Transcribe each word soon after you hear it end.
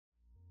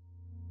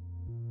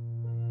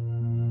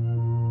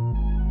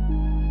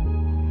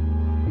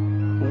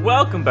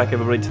Welcome back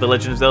everybody to the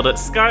Legend of Zelda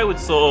Skyward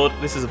Sword.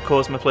 This is of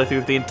course my playthrough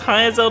of the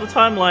entire Zelda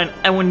Timeline,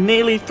 and we're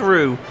nearly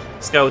through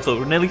Skyward Sword.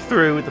 We're nearly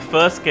through the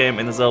first game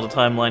in the Zelda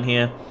Timeline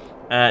here.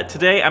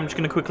 Today I'm just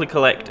going to quickly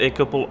collect a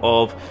couple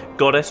of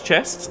Goddess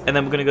chests, and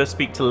then we're going to go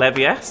speak to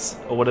Levias,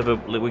 or whatever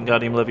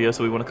Wingardium Leviosa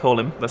we want to call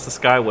him. That's the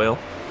Sky Whale.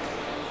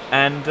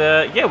 And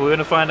yeah, we're going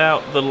to find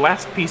out the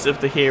last piece of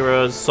the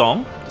hero's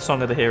song, the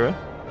Song of the Hero.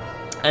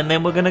 And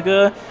then we're going to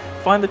go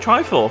find the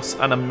Triforce,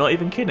 and I'm not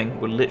even kidding,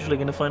 we're literally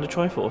going to find a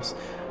Triforce.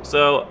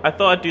 So I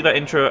thought I'd do that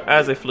intro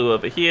as I flew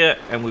over here,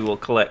 and we will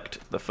collect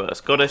the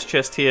first Goddess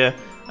chest here,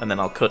 and then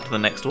I'll cut to the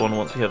next one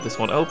once we have this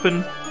one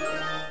open.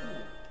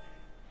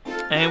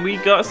 And we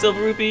got a silver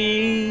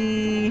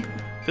rupee!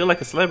 Feel like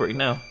a celebrity?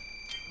 No,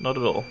 not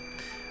at all.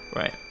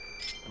 Right,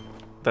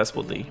 that's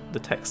what the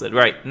text said.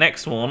 Right,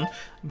 next one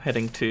I'm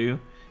heading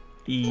to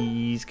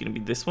is going to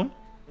be this one.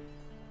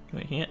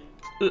 Right here.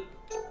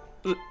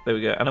 There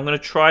we go. And I'm going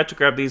to try to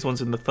grab these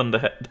ones in the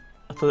Thunderhead.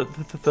 The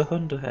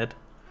Thunderhead.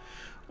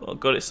 Oh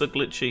god, it's so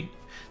glitchy.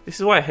 This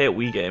is why I hate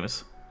Wii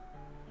games.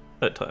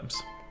 At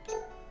times.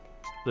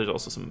 There's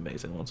also some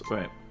amazing ones.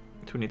 Right.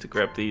 So we need to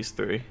grab these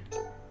three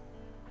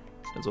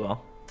as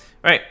well.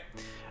 Right.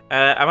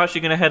 I'm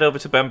actually going to head over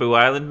to Bamboo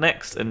Island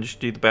next and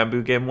just do the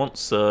bamboo game once,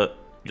 so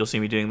you'll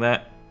see me doing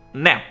that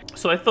now.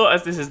 So I thought,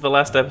 as this is the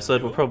last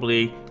episode, we're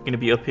probably going to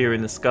be up here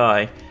in the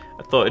sky.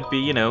 I thought it'd be,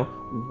 you know,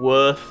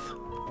 worth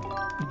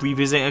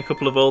revisiting a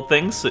couple of old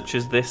things, such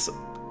as this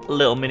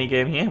little mini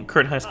game here.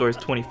 Current high score is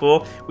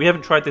 24. We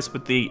haven't tried this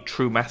with the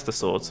True Master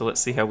Sword, so let's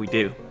see how we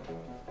do.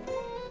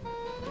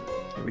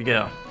 Here we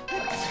go.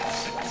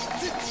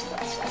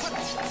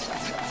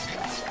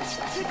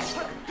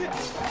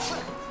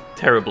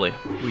 Terribly.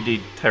 We did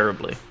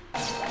terribly.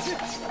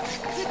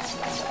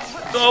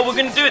 Oh, we're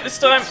gonna do it this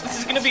time. This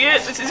is gonna be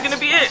it. This is gonna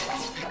be it.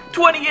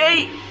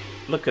 28!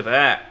 Look at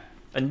that.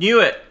 I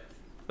knew it.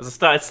 As I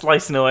started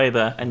slicing away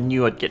there, I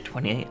knew I'd get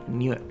 28. I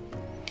knew it.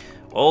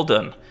 All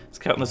done. Let's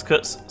count those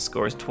cuts.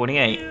 Score is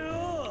 28.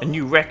 A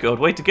new record.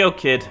 Way to go,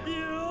 kid.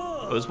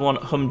 That was one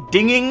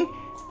humdinging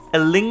a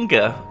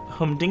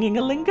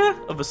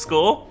of a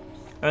score.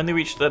 I only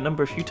reached that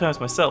number a few times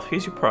myself.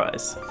 Here's your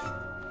prize.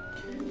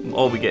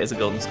 All we get is a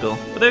golden skull.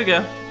 But there we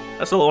go.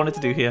 That's all I wanted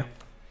to do here.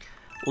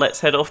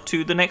 Let's head off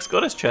to the next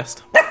Goddess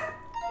chest.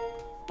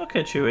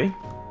 Okay, Chewie.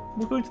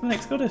 We're going to the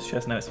next Goddess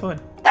chest now. It's fine.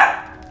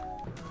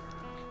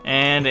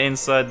 And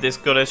inside this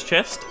Goddess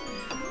chest,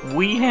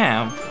 we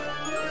have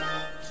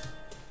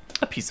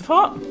a piece of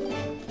heart.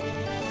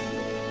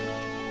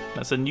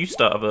 That's a new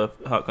start of a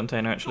heart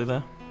container, actually,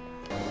 there.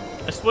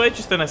 I swear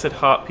just then I said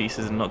heart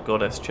pieces and not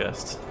Goddess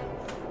chests.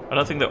 I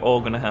don't think they're all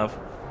going to have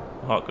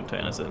heart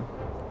containers in.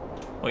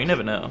 Well, you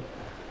never know.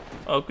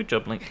 Oh, good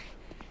job, Link.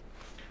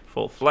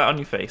 Fall flat on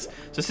your face.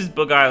 So this is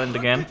Bug Island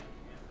again.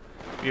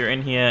 You're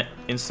in here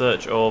in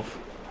search of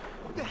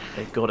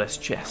a Goddess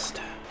chest.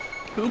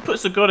 Who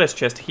puts a Goddess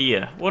chest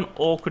here? What an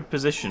awkward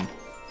position.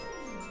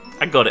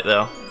 I got it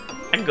though.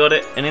 I got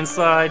it, and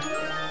inside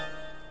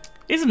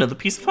is another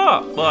piece of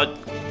heart. Well,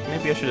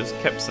 maybe I should have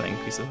kept saying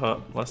piece of heart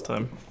last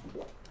time.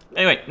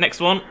 Anyway, next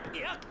one.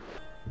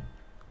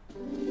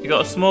 You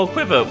got a small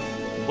quiver.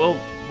 Well,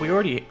 we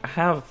already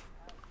have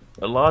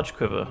a large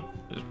quiver.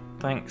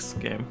 Thanks,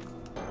 game.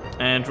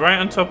 And right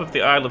on top of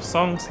the Isle of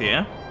Songs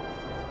here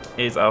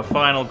is our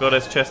final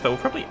Goddess chest that we're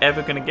probably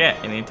ever going to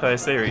get in the entire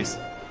series.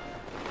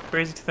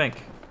 Crazy to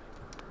think.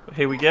 But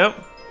here we go.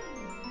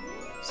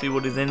 See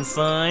what is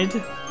inside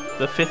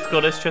the 5th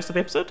Goddess chest of the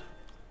episode.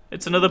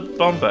 It's another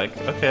bomb bag.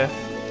 Okay.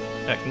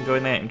 That can go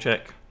in the item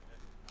check.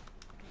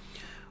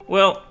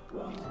 Well,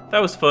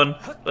 that was fun.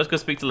 Let's go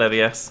speak to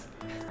Levias.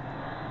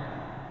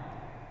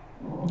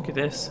 Look at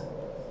this.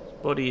 His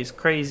body is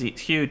crazy.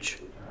 It's huge.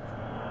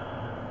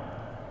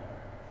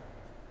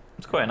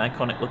 It's quite an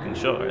iconic looking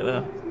shot right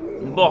there.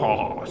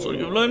 Bah, so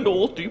you learned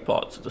all 3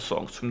 parts of the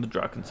songs from the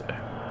Dragon's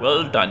Air.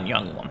 Well done,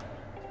 young one.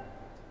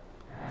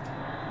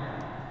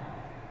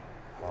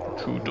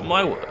 True to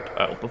my word,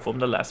 I'll perform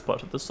the last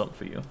part of the song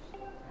for you.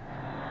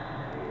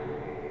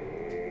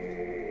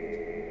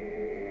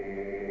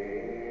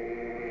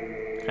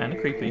 Kinda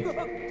creepy.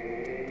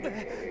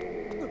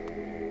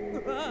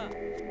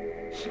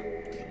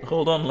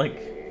 Hold on, Link.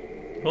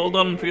 Hold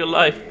on for your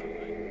life.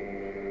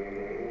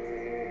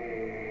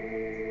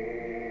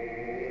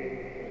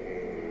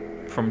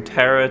 From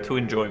terror to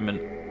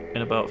enjoyment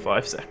in about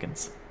 5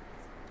 seconds.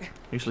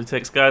 Usually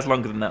takes guys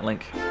longer than that,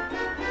 Link.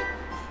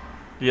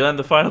 You learned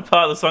the final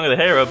part of the Song of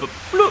the Hero, but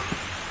bloop!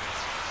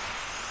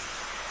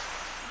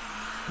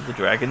 The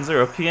dragons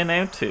are up here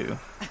now too.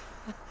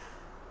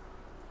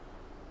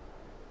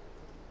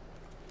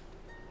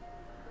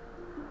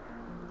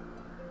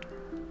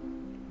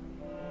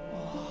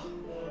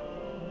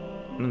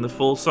 And the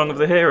full Song of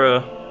the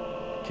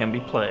Hero can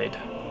be played.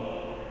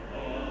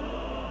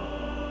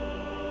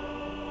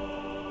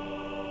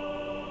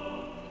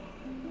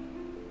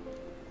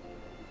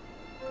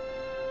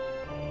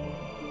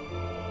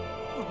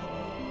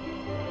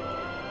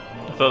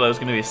 I thought that was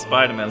going to be a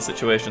Spider-Man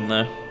situation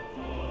there.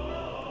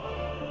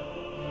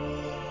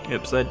 The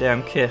upside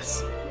down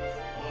kiss.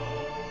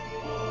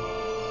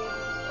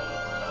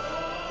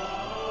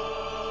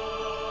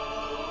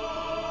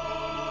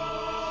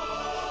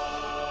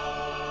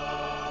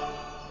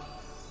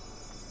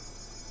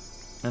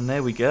 And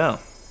there we go.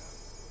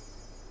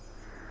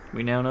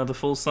 We now know the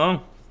full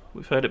song.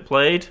 We've heard it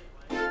played.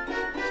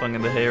 Song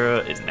of the Hero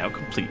is now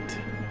complete.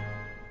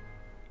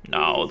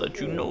 Now that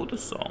you know the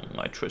song,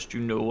 I trust you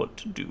know what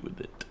to do with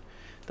it.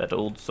 That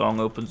old song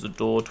opens the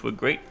door to a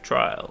great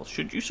trial.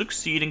 Should you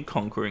succeed in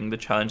conquering the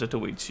challenge that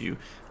awaits you,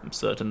 I'm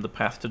certain the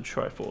path to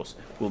Triforce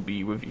will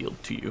be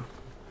revealed to you.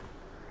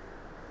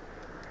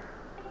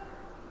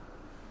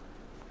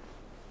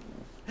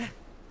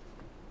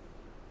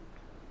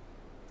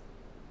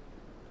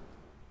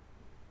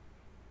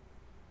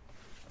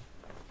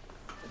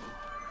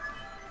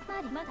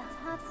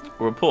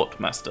 Report,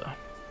 Master.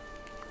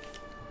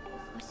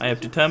 I have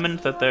determined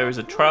that there is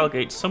a trial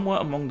gate somewhere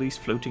among these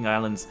floating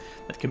islands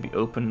that can be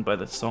opened by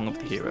the Song of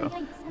the Hero.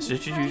 So you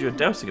should use your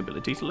dowsing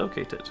ability to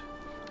locate it.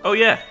 Oh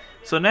yeah,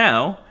 so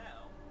now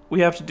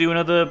we have to do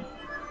another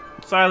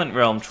Silent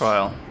Realm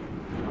trial.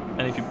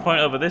 And if you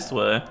point over this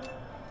way,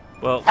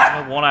 well,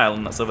 there's only one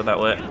island that's over that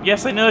way.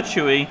 Yes, I know,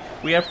 Chewie,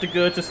 we have to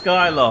go to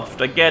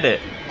Skyloft. I get it.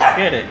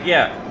 Get it,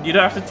 yeah. You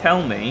don't have to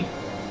tell me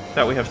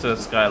that we have to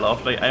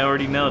Skyloft. I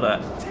already know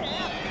that.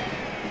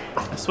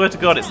 I swear to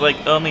God, it's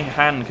like only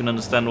Han can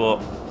understand what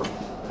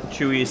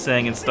Chewie is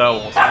saying in Star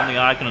Wars. Only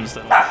I can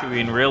understand what Chewie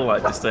in real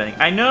life is saying.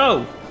 I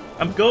know!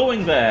 I'm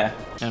going there!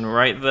 And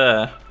right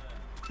there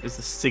is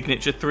the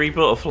signature 3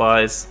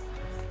 butterflies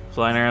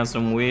flying around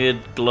some weird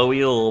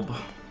glowy orb.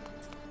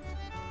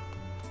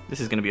 This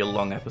is going to be a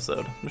long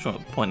episode. I just want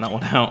to point that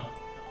one out.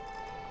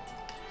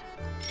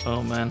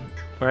 Oh man.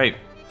 Right.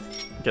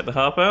 Get the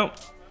harp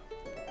out.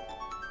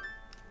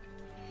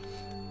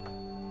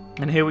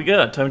 And here we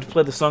go, time to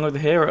play the Song of the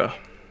Hero.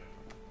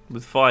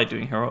 With Fi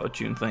doing her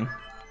auto-tune thing.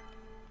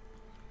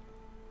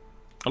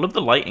 I love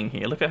the lighting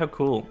here, look at how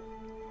cool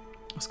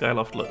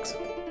Skyloft looks.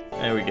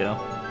 There we go.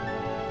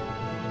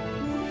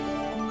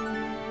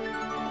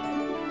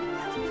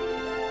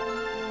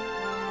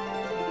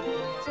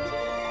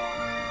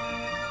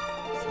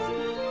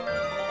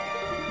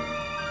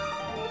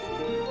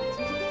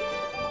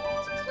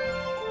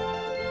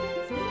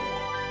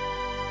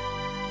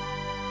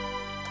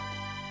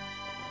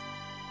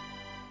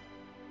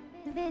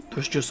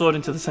 Thrust your sword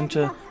into the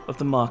center of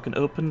the mark and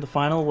open the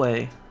final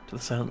way to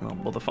the Silent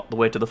Realm, or the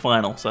way to the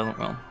final Silent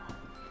Realm.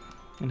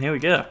 And here we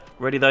go.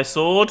 Ready thy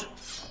sword.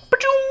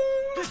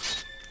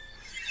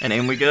 And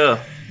in we go.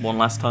 One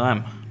last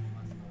time.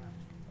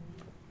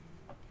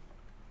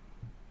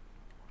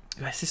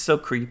 This is so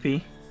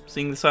creepy,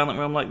 seeing the Silent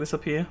Realm like this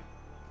up here.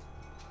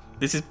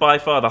 This is by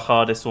far the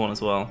hardest one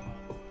as well.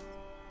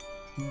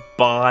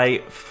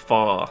 By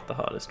far the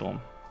hardest one.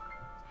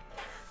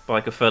 By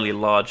like a fairly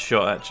large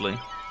shot, actually.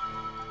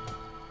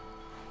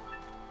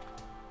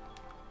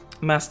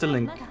 Master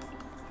Link,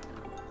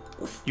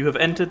 you have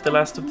entered the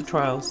last of the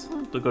trials,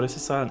 the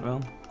Goddess's Silent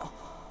Realm.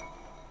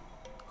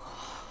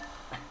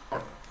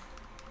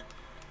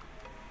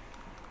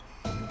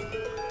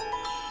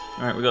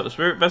 Alright, we got the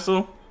Spirit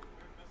Vessel.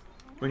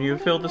 When you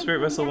have filled the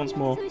Spirit Vessel once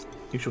more,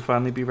 you shall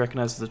finally be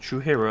recognized as a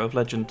true hero of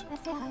legend.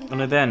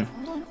 Only then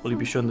will you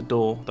be shown the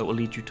door that will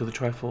lead you to the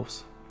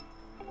Triforce.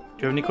 Do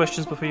you have any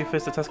questions before you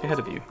face the task ahead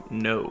of you?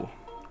 No.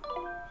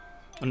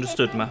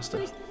 Understood,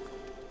 Master.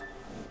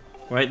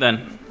 Right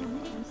then.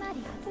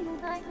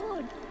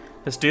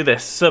 Let's do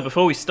this. So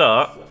before we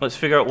start, let's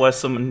figure out where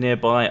some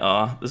nearby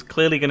are. There's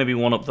clearly going to be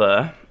one up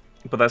there,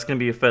 but that's going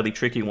to be a fairly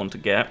tricky one to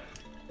get.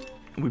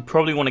 We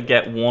probably want to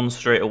get one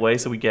straight away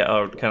so we get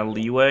our kind of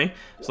leeway.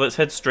 So let's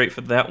head straight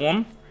for that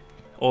one.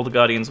 All the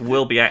Guardians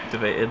will be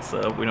activated,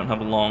 so we don't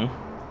have long.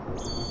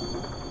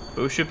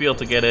 But we should be able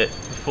to get it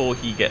before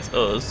he gets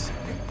us.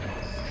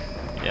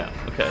 Yeah,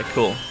 okay,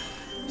 cool.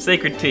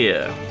 Sacred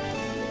Tear.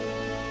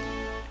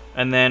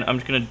 And then I'm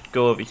just going to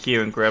go over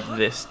here and grab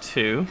this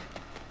too.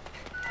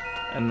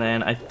 And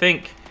then I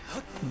think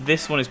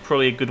this one is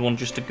probably a good one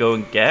just to go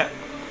and get.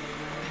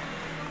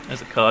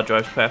 As a car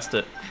drives past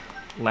at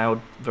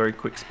loud, very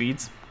quick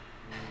speeds.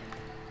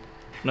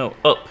 No,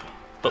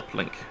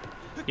 uplink.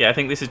 Yeah, I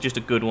think this is just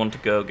a good one to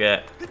go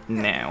get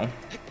now.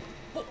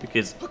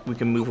 Because we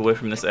can move away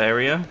from this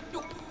area.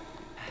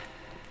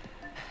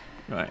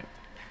 Right.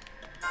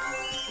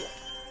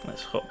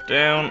 Let's hop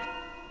down.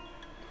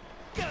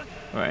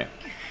 Right.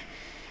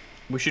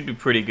 We should be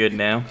pretty good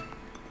now.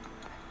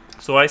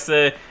 So I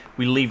say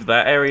we leave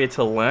that area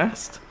till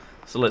last.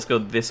 So let's go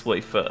this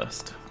way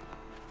first.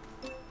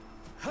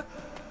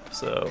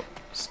 So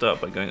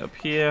start by going up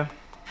here.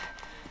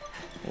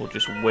 We'll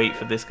just wait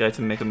for this guy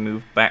to make a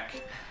move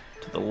back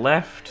to the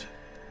left.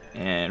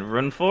 And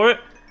run for it.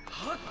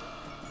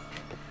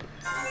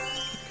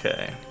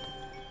 Okay.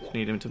 Just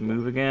need him to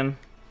move again.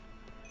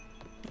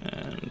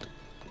 And...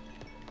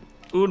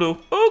 oh no.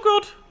 Oh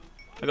god!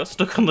 I got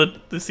stuck on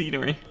the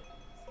scenery.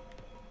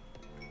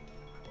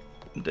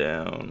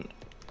 Down.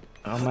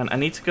 Oh man, I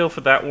need to go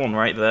for that one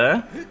right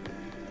there.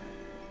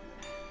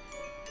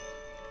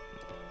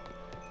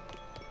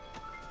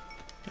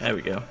 There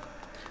we go.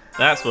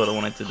 That's what I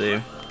wanted to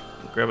do.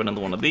 Grab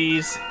another one of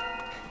these.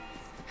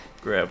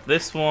 Grab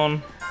this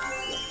one.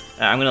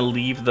 I'm going to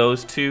leave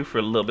those two for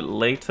a little bit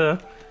later,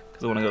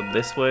 because I want to go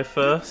this way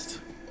first.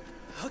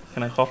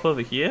 Can I hop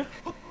over here?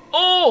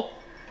 Oh!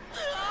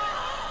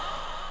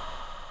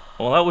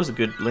 Well, that was a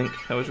good Link.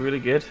 That was really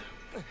good.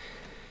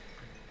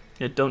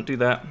 Yeah, don't do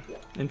that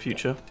in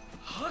future.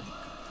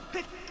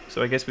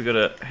 So I guess we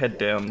gotta head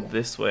down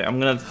this way. I'm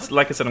gonna,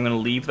 like I said, I'm gonna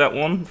leave that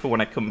one for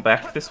when I come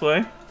back this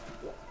way.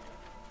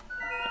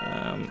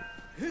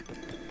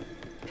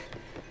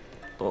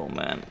 Oh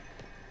man.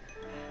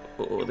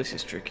 Oh, this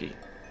is tricky.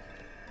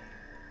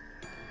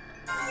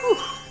 Whew.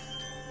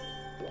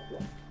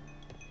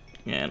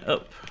 And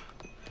up.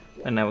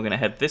 And now we're gonna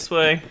head this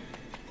way.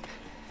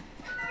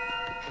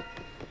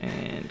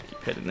 And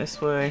keep heading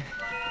this way.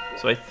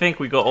 So I think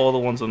we got all the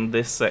ones on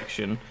this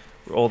section.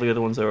 All the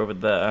other ones are over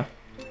there.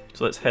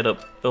 So let's head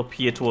up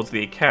here towards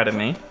the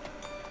academy.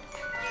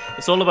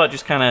 It's all about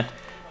just kind of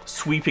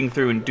sweeping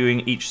through and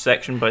doing each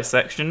section by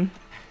section.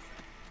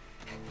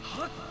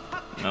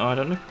 No, I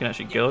don't know if we can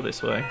actually go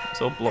this way.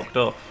 It's all blocked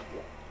off.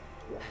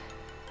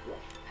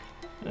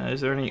 Is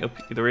there any up?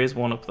 There is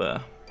one up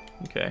there.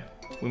 Okay,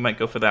 we might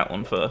go for that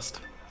one first.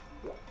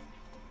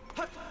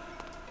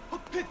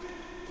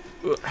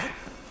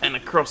 And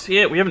across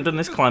here, we haven't done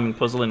this climbing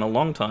puzzle in a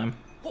long time.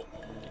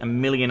 A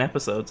million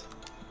episodes.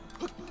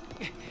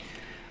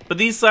 But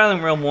these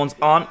Silent Realm ones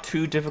aren't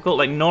too difficult.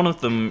 Like, none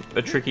of them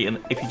are tricky and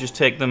if you just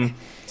take them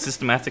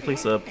systematically,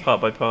 so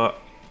part by part.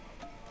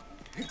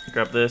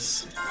 Grab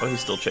this. Oh,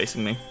 he's still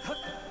chasing me.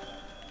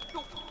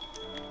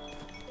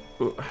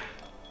 Ooh.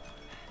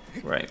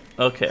 Right,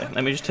 okay.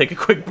 Let me just take a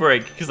quick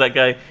break, because that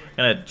guy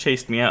kind of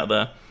chased me out of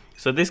there.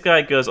 So this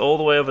guy goes all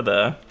the way over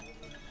there.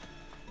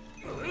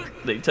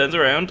 Then he turns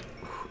around.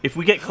 If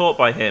we get caught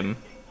by him,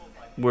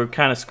 we're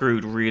kind of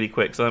screwed really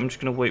quick. So I'm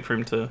just going to wait for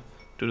him to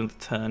do another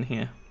turn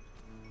here.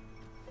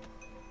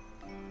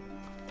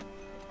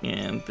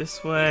 And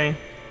this way.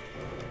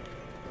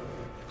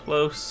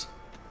 Close.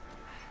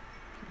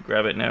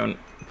 Grab it now and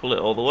pull it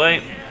all the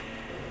way.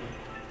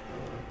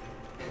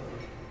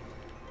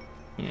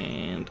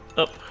 And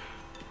up.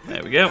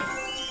 There we go.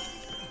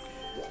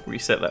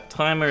 Reset that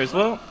timer as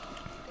well.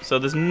 So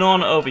there's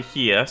none over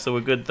here, so we're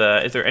good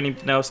there. Is there any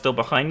now still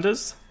behind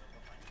us?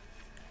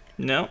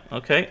 No?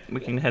 Okay, we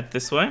can head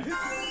this way.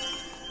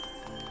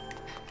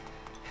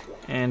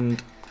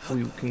 And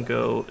we can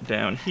go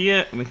down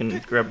here, and we can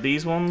grab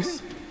these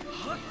ones.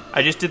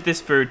 I just did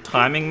this for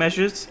timing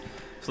measures,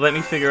 so let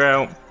me figure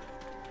out.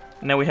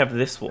 Now we have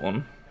this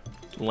one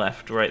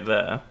left right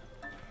there.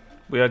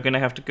 We are going to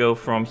have to go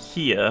from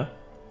here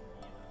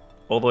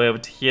all the way over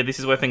to here. This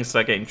is where things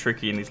start getting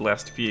tricky in these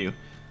last few.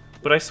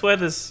 But I swear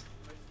there's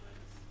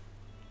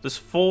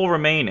 4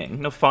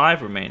 remaining. No,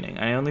 5 remaining.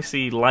 I only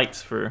see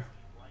lights for...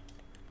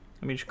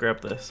 Let me just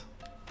grab this.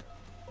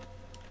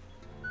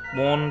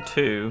 1,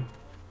 2,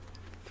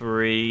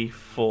 3,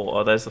 4.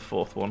 Oh, there's the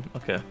 4th one.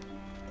 Okay.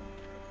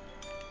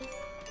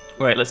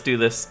 Right, let's do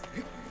this.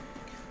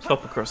 Let's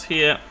hop across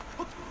here.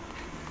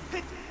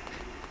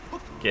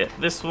 Get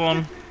this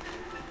one.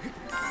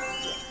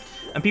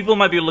 And people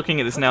might be looking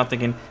at this now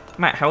thinking,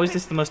 Matt, how is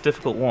this the most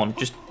difficult one?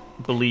 Just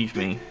believe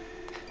me.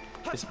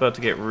 It's about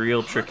to get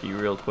real tricky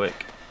real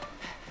quick.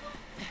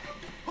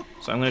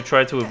 So I'm going to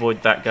try to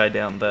avoid that guy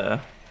down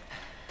there.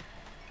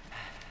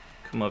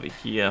 Come over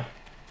here.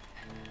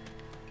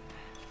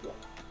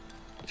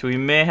 So we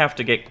may have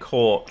to get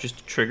caught just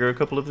to trigger a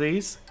couple of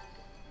these.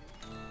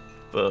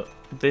 But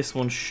this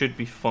one should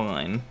be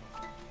fine.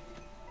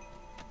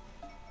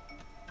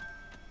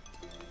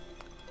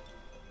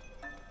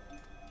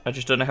 I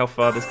just don't know how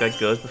far this guy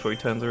goes before he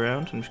turns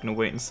around. I'm just going to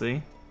wait and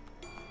see.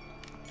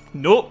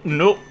 Nope,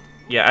 nope.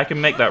 Yeah, I can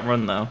make that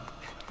run though.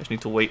 I just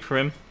need to wait for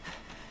him.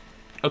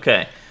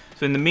 Okay,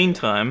 so in the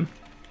meantime,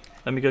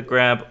 let me go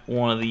grab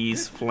one of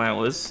these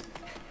flowers.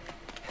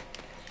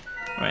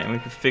 Right, and we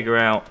can figure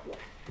out.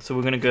 So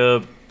we're going to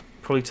go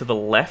probably to the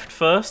left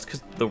first,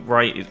 because the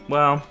right is,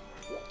 well,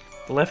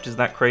 the left is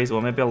that crazy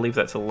one. Maybe I'll leave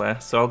that to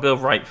left. So I'll go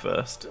right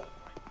first.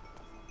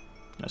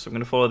 Right, so I'm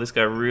going to follow this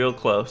guy real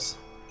close.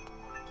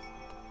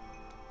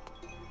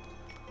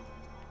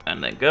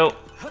 And then go.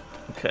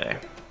 Okay.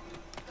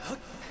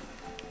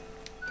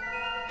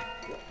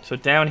 So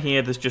down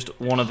here, there's just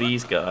one of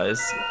these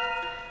guys.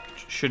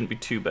 Shouldn't be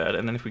too bad.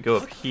 And then if we go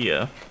up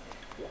here,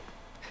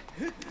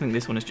 I think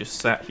this one is just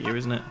sat here,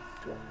 isn't it?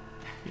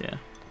 Yeah.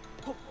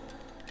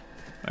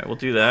 Alright, we'll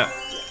do that.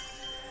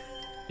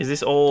 Is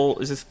this all...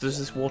 does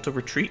this water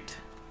retreat?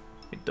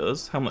 It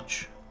does. How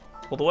much?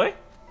 All the way?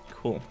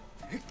 Cool.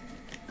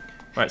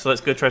 Right, so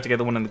let's go try to get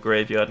the one in the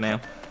graveyard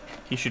now.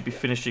 He should be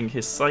finishing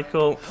his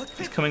cycle.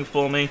 He's coming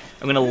for me.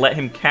 I'm going to let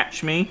him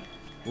catch me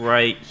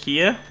right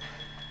here.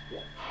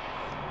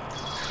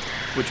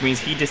 Which means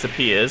he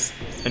disappears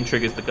and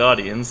triggers the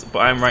Guardians. But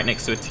I'm right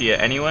next to a tier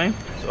anyway.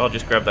 So I'll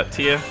just grab that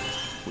tier.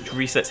 Which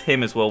resets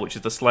him as well, which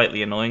is the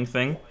slightly annoying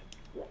thing.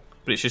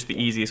 But it's just the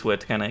easiest way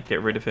to kind of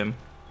get rid of him.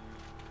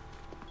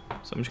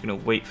 So I'm just going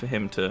to wait for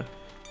him to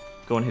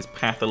go on his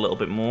path a little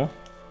bit more.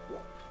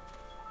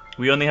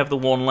 We only have the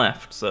one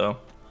left, so...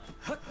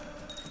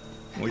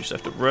 we just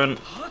have to run,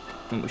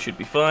 and we should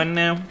be fine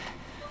now.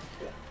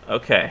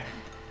 Okay.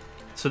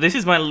 So this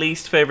is my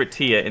least favorite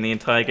tier in the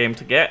entire game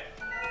to get.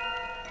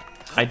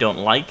 I don't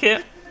like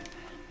it.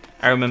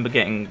 I remember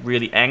getting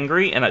really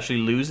angry and actually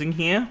losing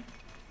here,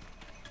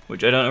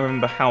 which I don't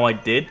remember how I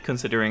did,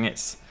 considering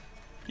it's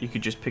you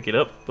could just pick it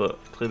up,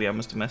 but clearly I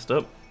must have messed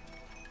up.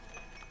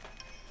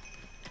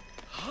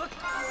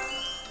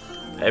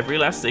 Every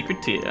last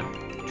sacred tear.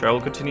 Trial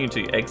will continue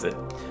to exit.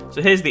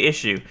 So here's the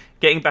issue.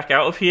 Getting back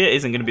out of here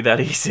isn't going to be that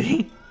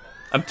easy.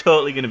 I'm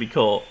totally going to be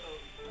caught.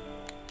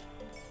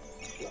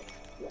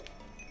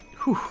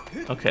 Whew.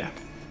 Okay.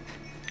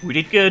 We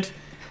did good.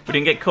 We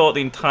didn't get caught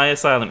the entire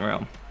Silent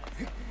Realm.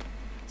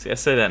 See, I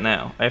say that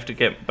now. I have to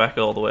get back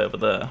all the way over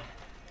there.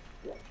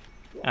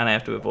 And I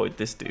have to avoid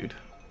this dude.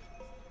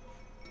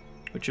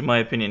 Which in my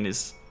opinion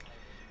is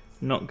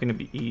not going to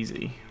be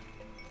easy.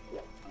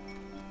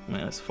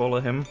 Let's follow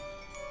him.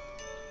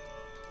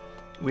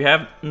 We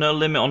have no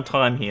limit on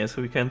time here, so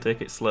we can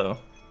take it slow.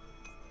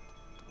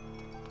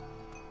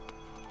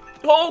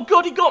 Oh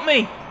god, he got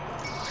me!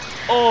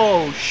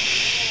 Oh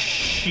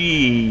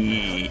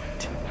shit!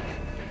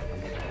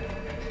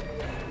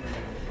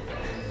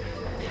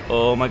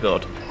 Oh my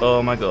god,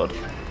 oh my god.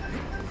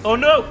 Oh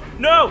no,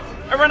 no!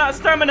 I ran out of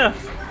stamina!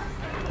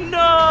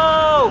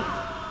 No!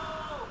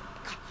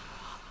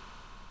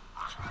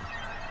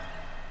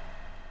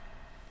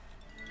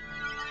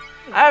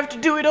 I have to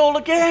do it all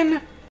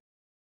again!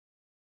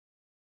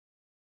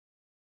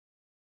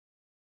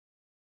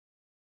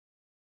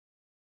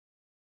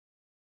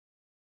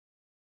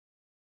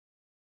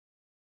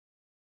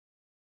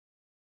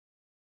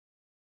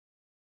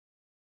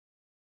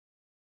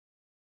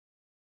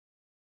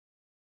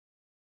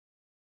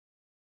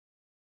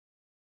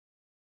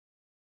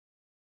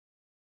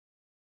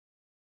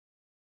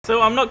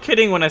 So I'm not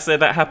kidding when I say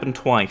that happened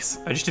twice.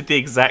 I just did the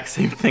exact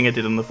same thing I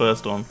did in the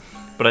first one,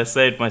 but I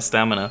saved my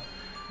stamina.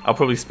 I'll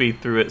probably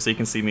speed through it so you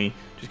can see me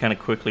just kind of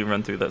quickly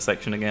run through that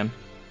section again.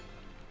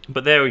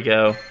 But there we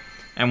go,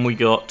 and we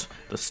got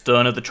the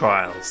Stone of the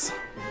Trials.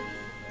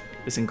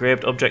 This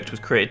engraved object was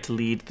created to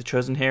lead the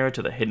chosen hero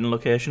to the hidden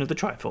location of the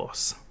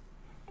Triforce.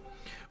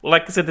 Well,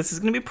 like I said, this is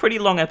going to be a pretty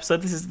long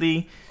episode. This is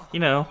the, you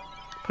know,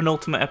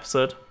 penultimate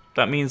episode.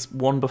 That means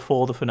one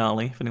before the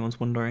finale, if anyone's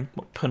wondering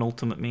what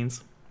penultimate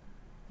means.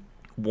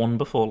 One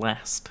before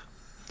last.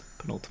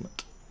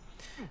 Penultimate.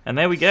 And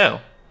there we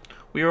go.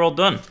 We are all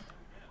done.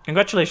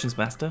 Congratulations,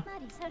 Master.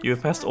 You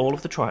have passed all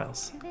of the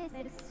trials.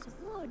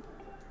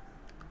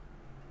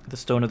 The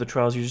Stone of the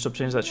Trials you just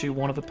obtained is actually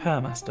one of a pair,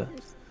 Master.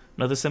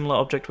 Another similar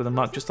object with a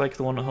mark just like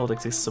the one I hold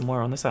exists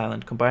somewhere on this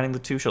island. Combining the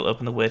two shall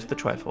open the way to the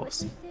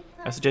Triforce.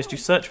 I suggest you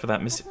search for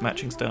that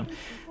matching stone.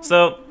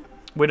 So,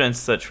 we don't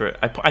search for it.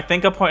 I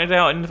think I pointed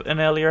out in an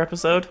earlier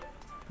episode.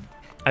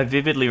 I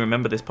vividly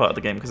remember this part of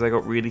the game because I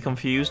got really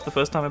confused the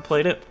first time I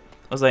played it.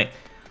 I was like,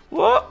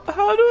 what?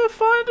 How do I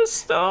find a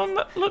stone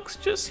that looks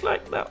just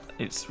like that?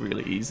 It's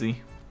really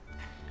easy.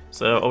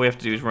 So all we have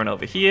to do is run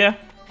over here.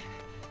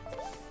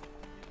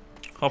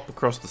 Hop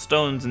across the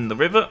stones in the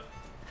river.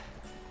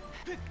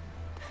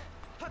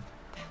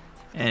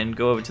 And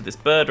go over to this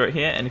bird right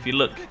here. And if you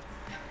look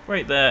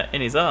right there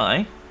in his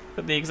eye,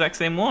 got the exact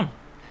same one.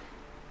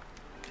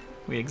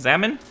 We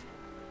examine.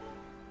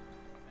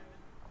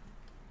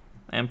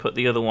 And put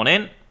the other one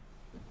in.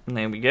 And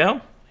there we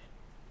go.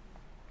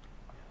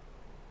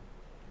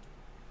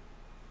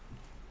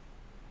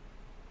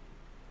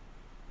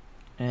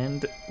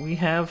 And we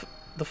have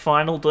the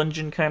final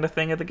dungeon kind of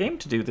thing of the game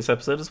to do this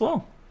episode as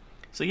well.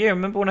 So yeah,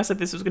 remember when I said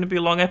this was going to be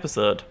a long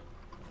episode?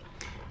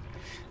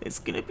 It's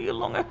going to be a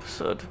long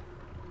episode.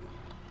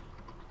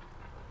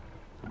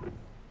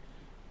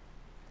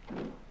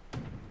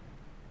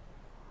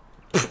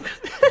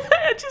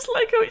 I just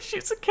like how it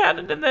shoots a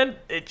cannon and then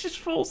it just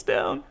falls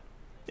down.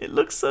 It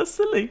looks so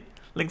silly.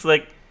 Link's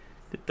like,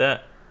 did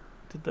that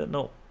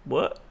not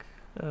work?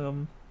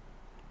 Well,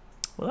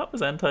 that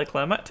was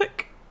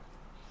anticlimactic.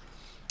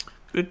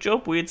 Good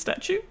job, weird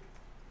statue.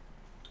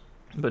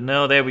 But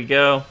no, there we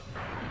go.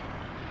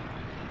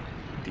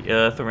 The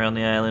earth around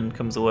the island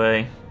comes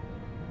away.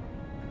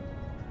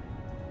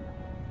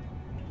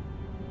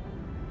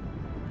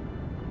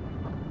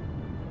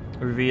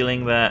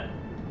 Revealing that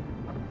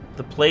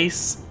the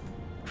place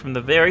from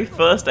the very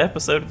first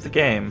episode of the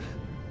game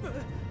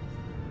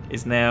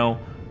is now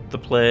the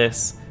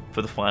place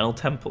for the final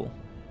temple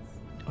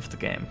of the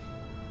game.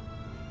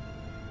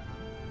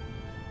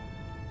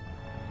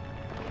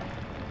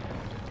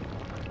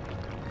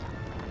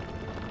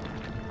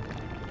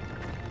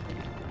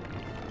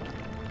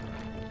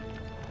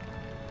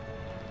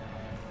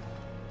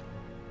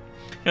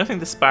 You know, I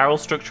think the spiral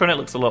structure on it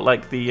looks a lot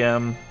like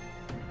the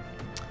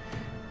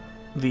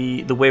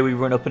way we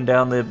run up and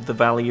down the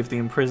valley of the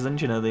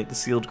imprisoned, you know, the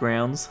sealed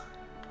grounds.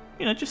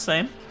 You know, just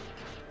saying.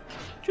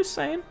 Just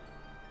saying.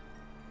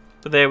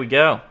 But there we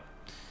go.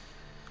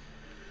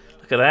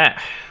 Look at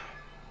that.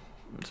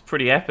 It's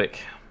pretty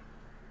epic.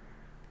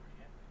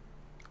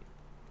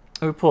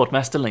 A report,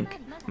 Master Link.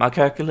 My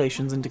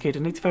calculations indicate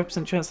an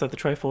 85% chance that the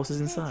Triforce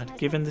is inside.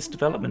 Given this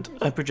development,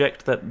 I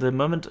project that the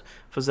moment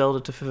for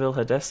Zelda to fulfill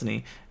her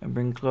destiny and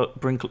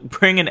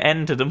bring an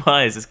end to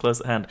demise is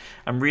close at hand.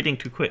 I'm reading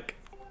too quick.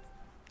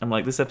 I'm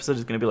like, this episode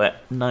is going to be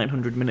like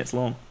 900 minutes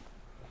long.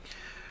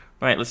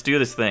 Right, let's do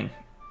this thing.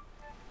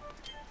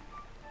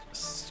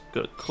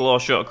 Got a claw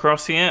shot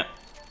across here.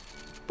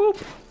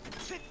 Boop.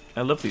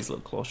 I love these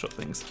little claw shot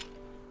things.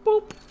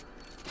 Boop.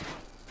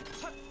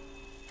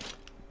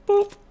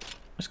 Boop.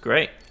 That's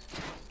great.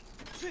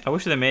 I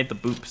wish they made the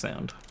boop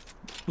sound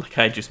like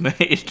I just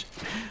made.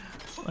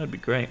 That'd be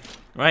great.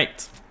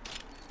 Right.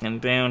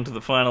 And down to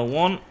the final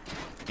one.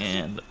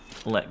 And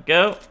let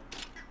go.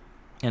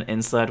 And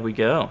inside we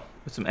go.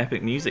 With some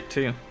epic music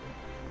too.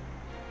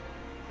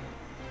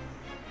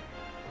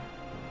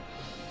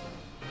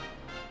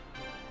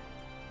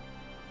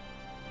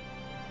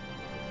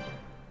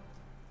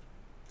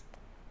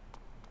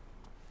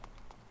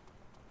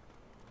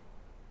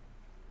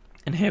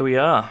 And here we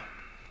are.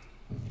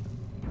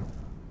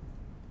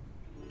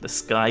 The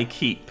Sky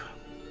Keep.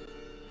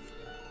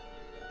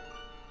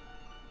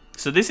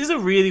 So this is a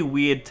really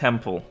weird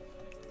temple.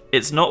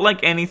 It's not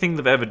like anything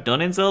they've ever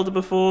done in Zelda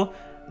before,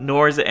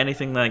 nor is it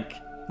anything like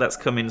that's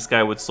come in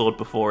Skyward Sword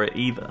before it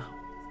either.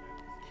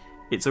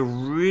 It's a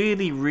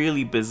really,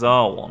 really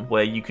bizarre one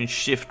where you can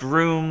shift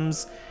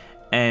rooms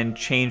and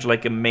change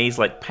like a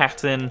maze-like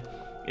pattern.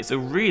 It's a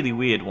really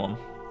weird one.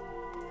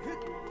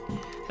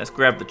 Let's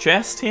grab the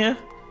chest here.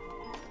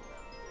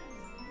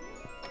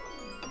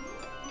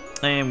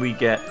 And we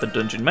get the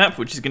dungeon map,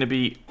 which is going to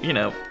be, you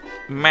know,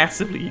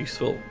 massively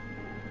useful.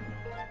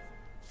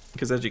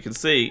 Because as you can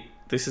see,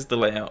 this is the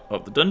layout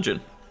of the dungeon.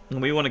 And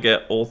we want to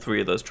get all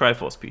 3 of those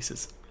Triforce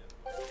pieces.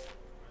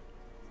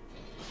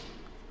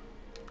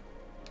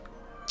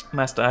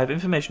 Master, I have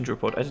information to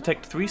report. I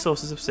detect 3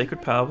 sources of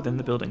sacred power within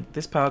the building.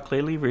 This power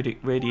clearly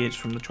radiates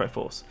from the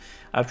Triforce.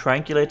 I've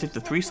triangulated the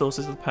 3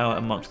 sources of power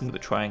and marked them with a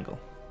triangle.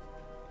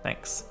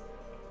 Thanks.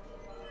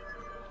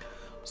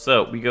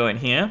 So, we go in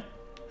here.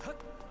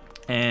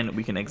 And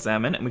we can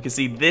examine, and we can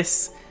see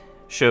this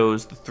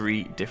shows the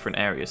 3 different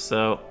areas.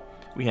 So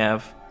we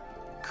have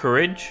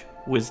courage,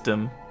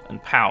 wisdom,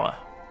 and power.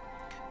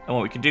 And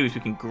what we can do is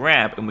we can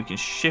grab and we can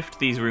shift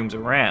these rooms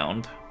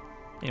around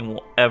in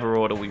whatever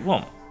order we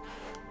want.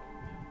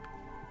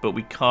 But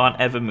we can't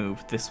ever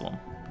move this one.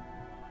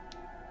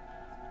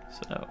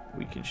 So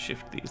we can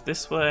shift these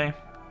this way,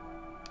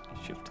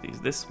 shift these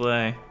this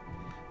way,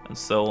 and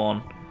so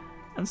on,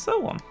 and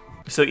so on.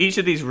 So each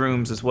of these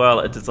rooms as well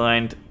are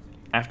designed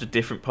after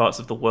different parts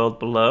of the world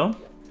below,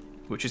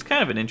 which is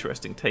kind of an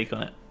interesting take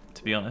on it,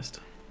 to be honest.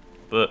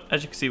 But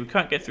as you can see, we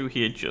can't get through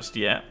here just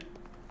yet.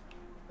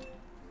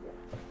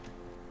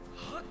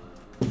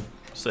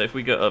 So if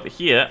we go over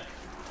here,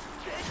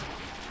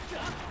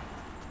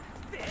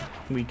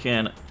 we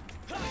can...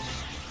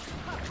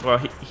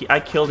 Well, I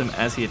killed him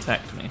as he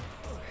attacked me.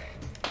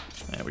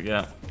 There we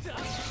go.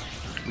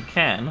 We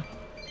can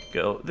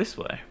go this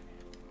way.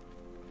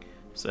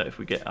 So if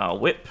we get our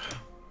whip...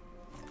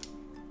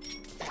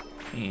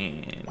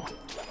 And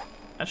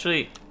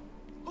actually,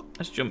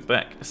 let's jump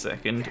back a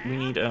second. We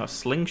need our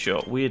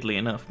slingshot, weirdly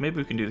enough. Maybe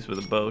we can do this with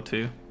a bow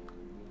too.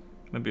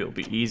 Maybe it'll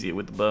be easier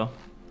with the bow.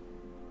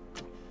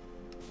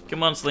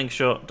 Come on,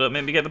 slingshot, don't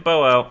make me get the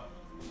bow out.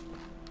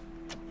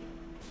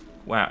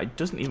 Wow, it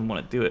doesn't even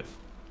want to do it.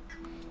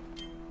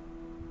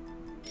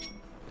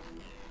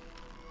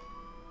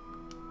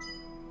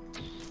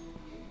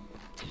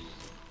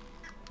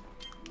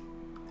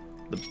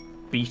 The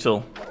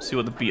beetle. See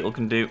what the beetle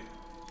can do.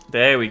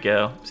 There we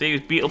go. See, it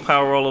was beetle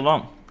power all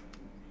along.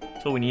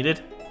 That's all we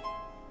needed.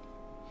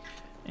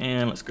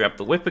 And let's grab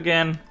the whip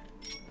again.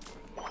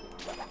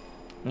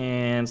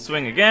 And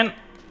swing again.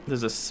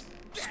 There's a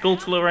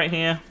Skulltula right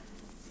here.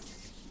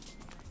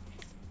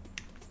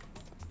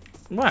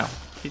 Wow,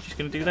 he's just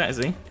going to do that, is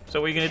he? Is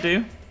that what you're going to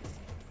do?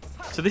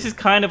 So this is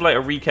kind of like a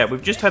recap.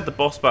 We've just had the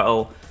boss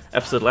battle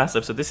episode last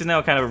episode. This is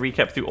now kind of a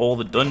recap through all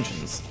the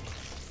dungeons,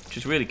 which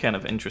is really kind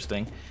of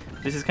interesting.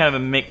 This is kind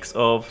of a mix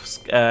of...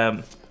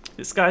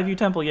 Skyview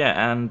Temple,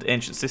 yeah, and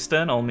Ancient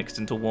Cistern all mixed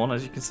into one,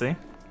 as you can see.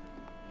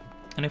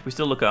 And if we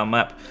still look at our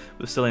map,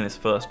 we're still in this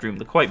first room.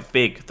 They're quite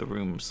big, the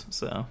rooms,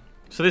 so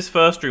this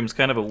first room's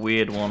kind of a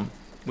weird one.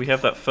 We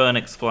have that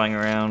Phoenix flying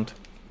around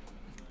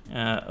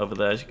over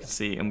there, as you can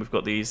see, and we've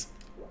got these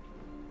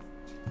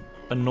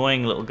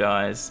annoying little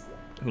guys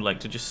who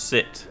like to just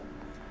sit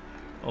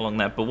along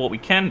there. But what we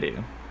can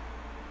do,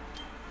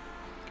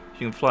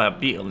 you can fly a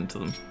beetle into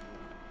them.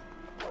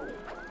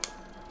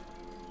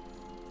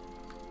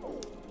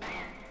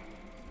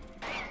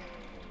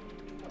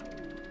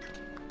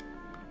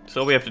 So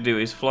all we have to do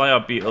is fly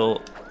our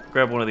beetle,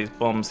 grab one of these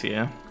bombs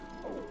here.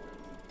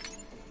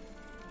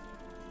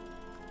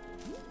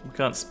 We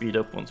can't speed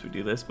up once we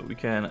do this, but we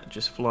can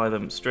just fly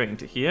them straight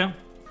into here.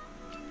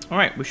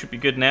 Alright, we should be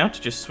good now to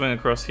just swing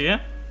across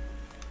here.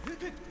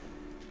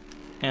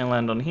 And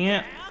land on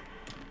here.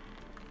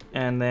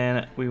 And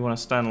then we want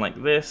to stand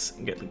like this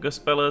and get the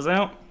gust bellows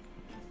out.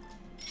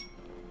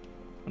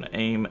 I'm going to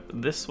aim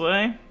this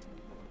way.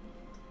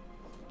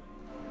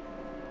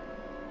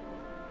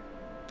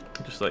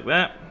 Just like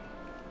that.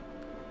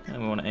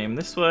 And we want to aim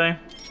this way.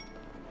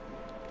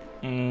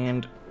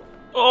 And...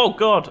 oh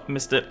god!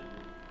 Missed it.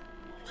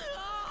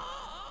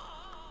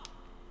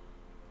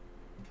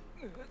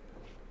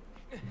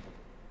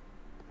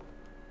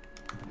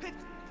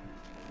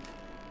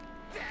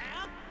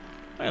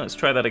 Right, let's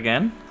try that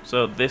again.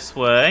 So this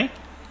way,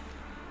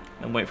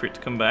 and wait for it to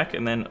come back,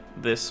 and then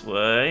this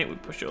way, we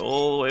push it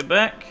all the way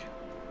back.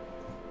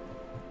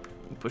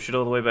 Push it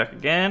all the way back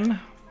again.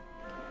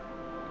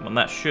 And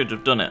that should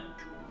have done it.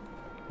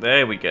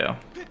 There we go.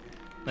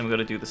 Then we've got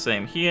to do the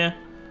same here.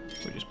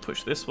 We just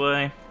push this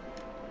way.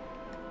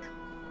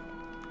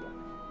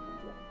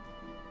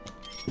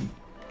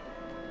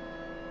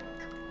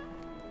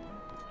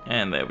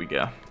 And there we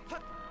go.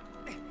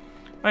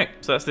 Right,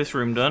 so that's this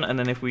room done, and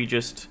then if we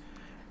just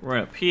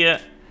run up here,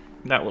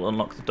 that will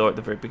unlock the door at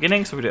the very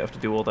beginning, so we don't have to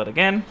do all that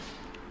again.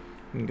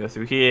 We can go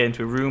through here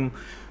into a room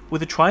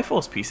with a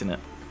Triforce piece in it.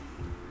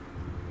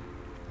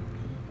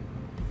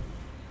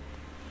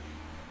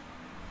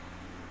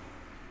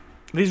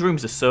 These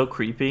rooms are so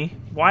creepy.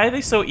 Why are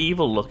they so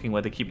evil looking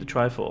where they keep the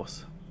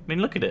Triforce? I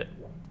mean, look at it.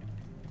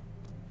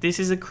 This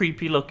is a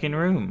creepy looking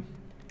room.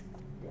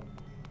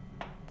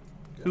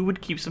 Who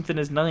would keep something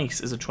as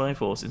nice as a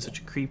Triforce in such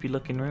a creepy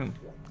looking room?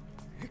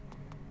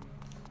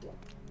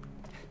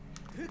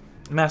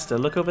 Master,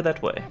 look over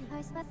that way.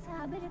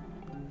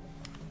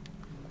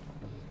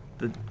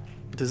 The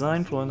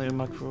design flaw in the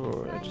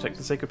micro detect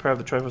the sacred power of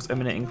the Triforce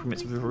emanating from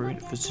its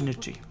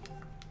vicinity.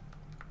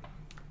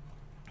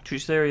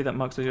 Choose the area that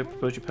marks the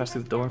propose you pass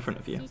through the door in front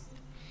of you.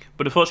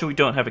 But unfortunately we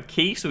don't have a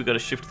key, so we've got to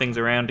shift things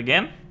around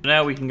again.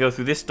 Now we can go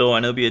through this door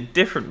and it'll be a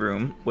different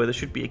room where there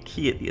should be a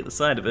key at the other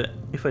side of it,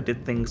 if I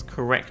did things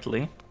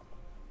correctly.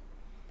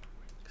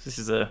 This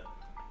is a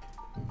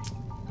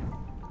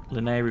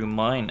Linearu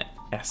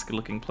Mine-esque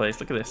looking place.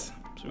 Look at this.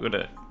 So we've got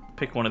to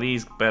pick one of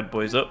these bad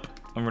boys up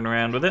and run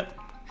around with it.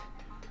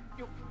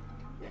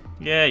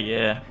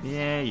 Yeah,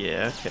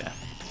 okay.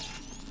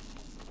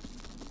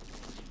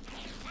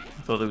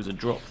 I thought there was a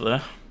drop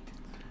there.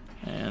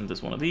 And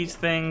there's one of these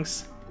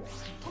things.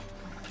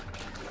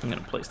 I'm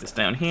going to place this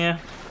down here.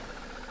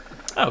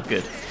 Oh,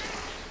 good.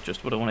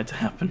 Just what I wanted to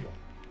happen.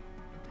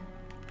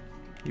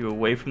 You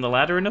away from the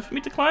ladder enough for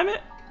me to climb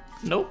it?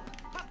 Nope.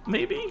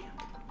 Maybe?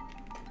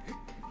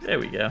 There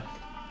we go.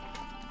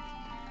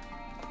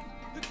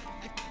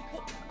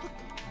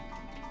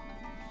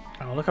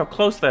 Oh, look how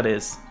close that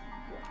is.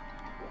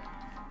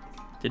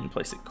 Didn't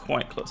place it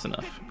quite close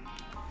enough.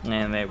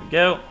 And there we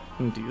go.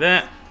 We can do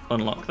that.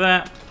 Unlock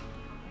that.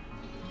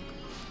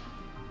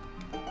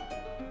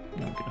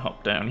 And we can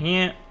hop down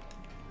here.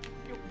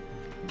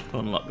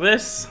 Unlock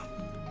this.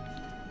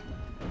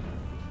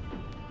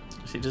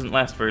 See, it doesn't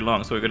last very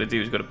long, so what we've got to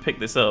do is we've got to pick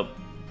this up,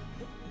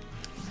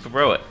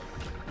 throw it,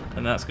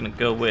 and that's going to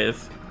go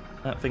with...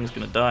 That thing's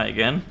going to die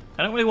again.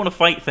 I don't really want to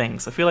fight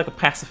things. I feel like a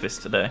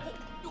pacifist today.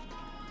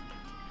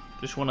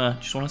 Just wanna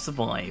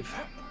survive.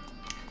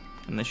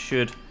 And this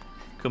should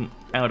come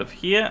out of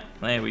here.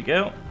 There we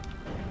go.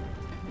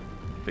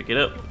 Pick it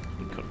up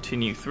and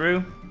continue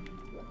through.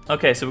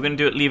 Okay, so we're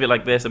gonna leave it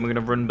like this, and we're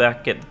gonna run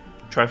back, get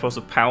Triforce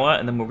of Power,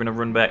 and then we're gonna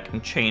run back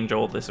and change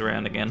all this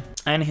around again.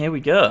 And here we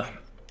go.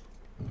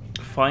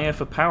 Fire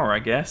for power, I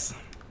guess.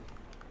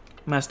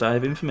 Master, I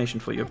have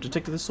information for you. I've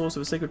detected the source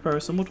of a sacred power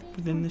somewhat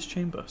within this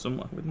chamber.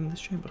 Somewhat within this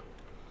chamber.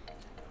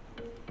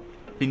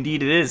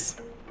 Indeed it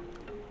is.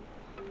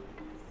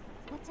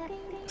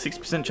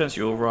 60% chance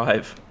you'll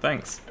arrive.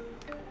 Thanks.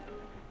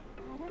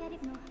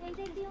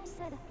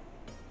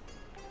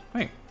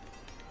 Right.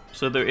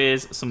 So there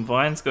is some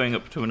vines going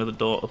up to another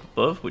door up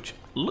above, which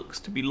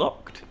looks to be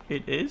locked.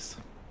 It is.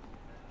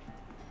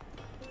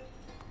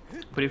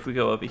 But if we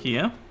go over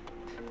here,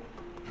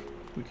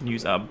 we can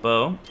use our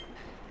bow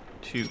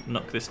to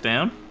knock this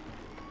down,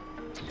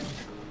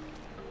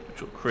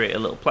 which will create a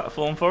little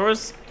platform for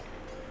us.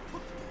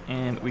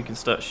 And we can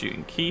start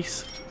shooting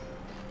keys.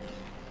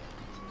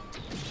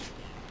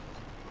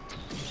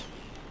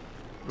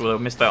 Oh, I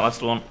missed that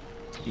last one.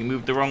 You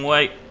moved the wrong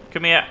way.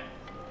 Come here.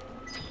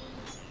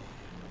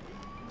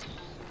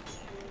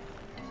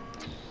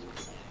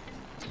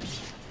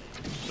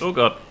 Oh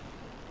god.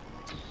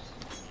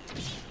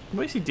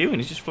 What is he doing?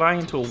 He's just flying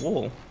into a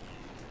wall.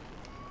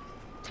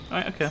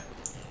 Alright, okay.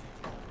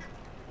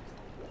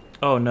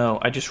 Oh no,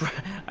 I just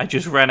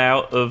ran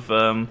out of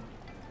oh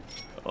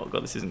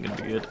god, this isn't gonna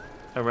be good.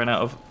 I ran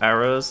out of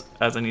arrows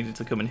as I needed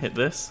to come and hit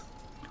this.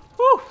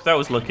 Whew, that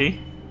was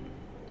lucky.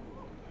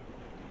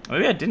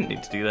 Maybe I didn't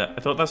need to do that.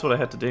 I thought that's what I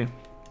had to do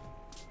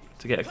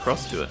to get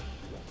across to it.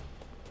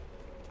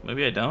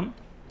 Maybe I don't.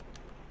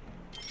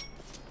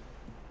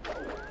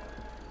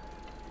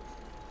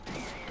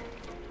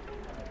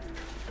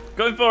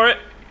 Going for it.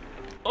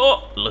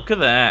 Oh, look at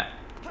that.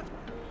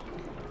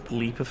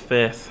 Leap of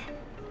faith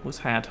was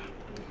had.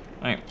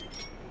 Right.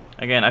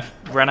 Again, I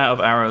ran out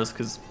of arrows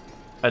because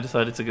I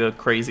decided to go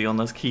crazy on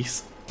those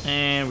keys.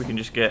 And we can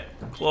just get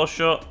a claw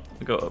shot.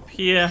 We go up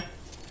here.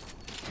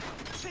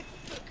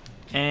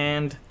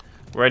 And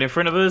right in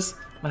front of us,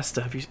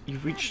 Master,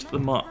 you've reached the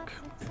mark.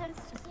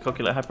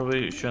 Calculate how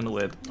probably it's shown the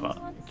way the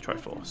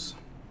Triforce.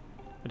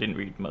 I didn't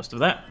read most of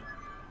that.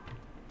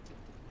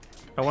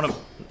 I want a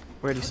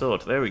ready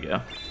sword. There we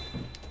go.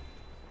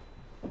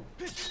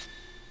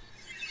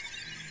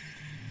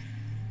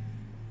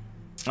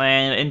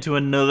 And into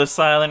another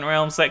Silent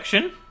Realm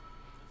section.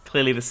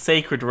 Clearly the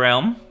Sacred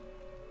Realm.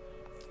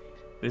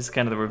 This is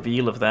kind of the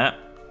reveal of that.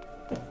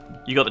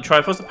 You got the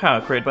Triforce of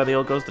Power created by the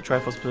old gods. The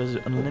Triforce possesses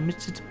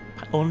unlimited,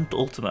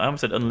 ultimate. I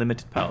almost said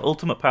unlimited power.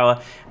 Ultimate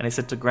power, and it's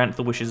said to grant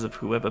the wishes of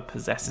whoever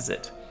possesses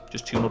it.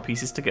 Just 2 more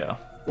pieces to go.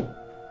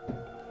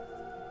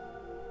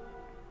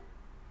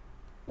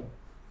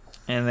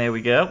 And there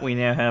we go. We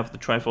now have the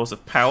Triforce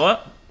of Power.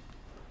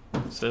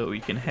 So we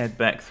can head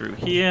back through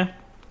here.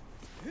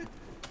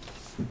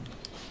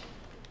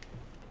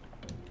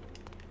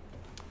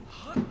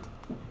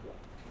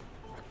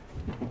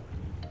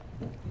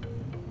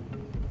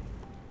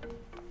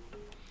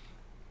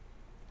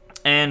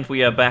 And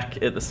we are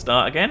back at the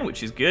start again,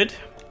 which is good,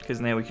 because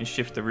now we can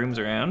shift the rooms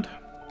around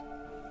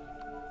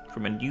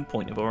from a new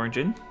point of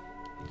origin.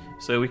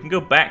 So we can go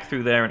back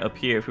through there and up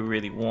here if we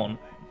really want.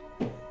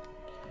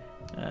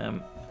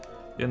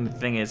 The only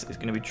thing is, it's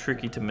going to be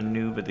tricky to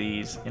maneuver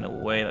these in a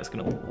way that's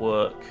going to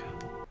work.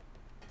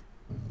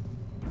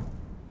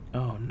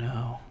 Oh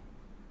no.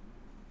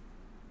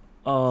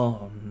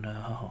 Oh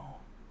no.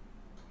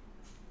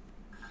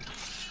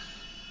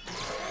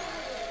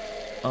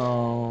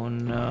 Oh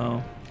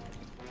no.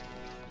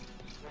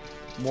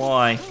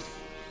 Why?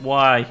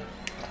 Why?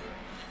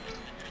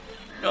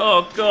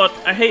 Oh god,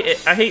 I hate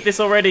it. I hate this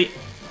already.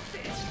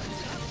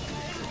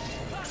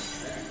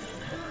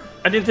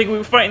 I didn't think we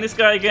were fighting this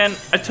guy again.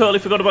 I totally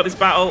forgot about this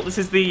battle. This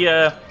is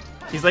the,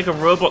 he's like a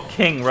robot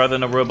king rather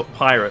than a robot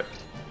pirate.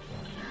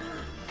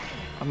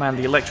 Oh man,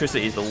 the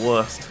electricity is the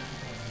worst.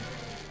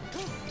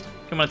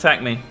 Come on,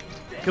 attack me.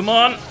 Come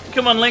on.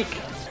 Come on, Link.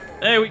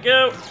 There we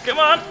go. Come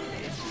on.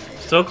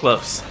 So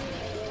close.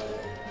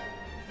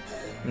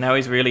 Now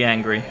he's really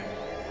angry.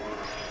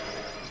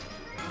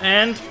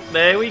 And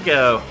there we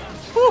go.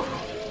 Whew.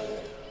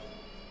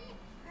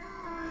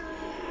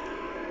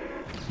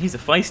 He's a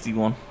feisty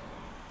one.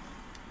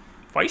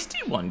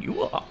 Feisty one,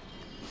 you are.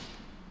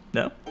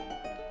 No?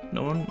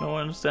 No one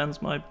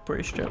understands my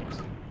British jokes.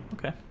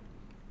 Okay.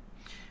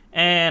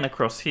 And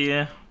across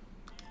here.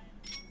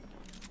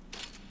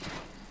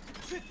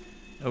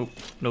 Oh,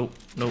 nope,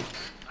 nope.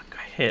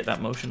 I hate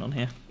that motion on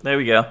here. There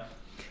we go.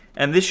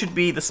 And this should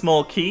be the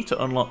small key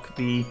to unlock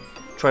the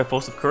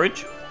Triforce of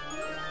Courage.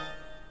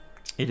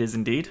 It is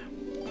indeed.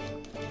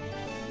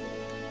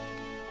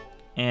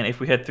 And if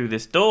we head through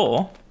this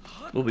door,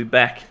 we'll be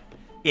back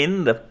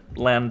in the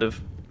land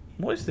of...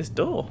 What is this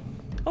door?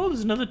 Oh,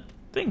 there's another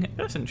thing.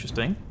 That's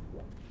interesting.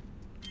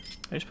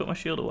 I just put my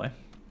shield away.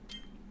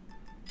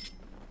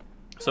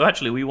 So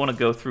actually, we want to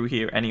go through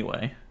here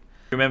anyway.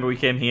 Remember, we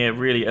came here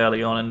really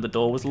early on and the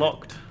door was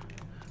locked.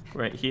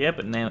 Right here,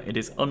 but now it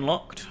is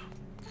unlocked.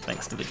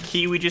 Thanks to the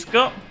key we just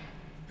got.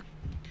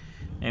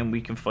 And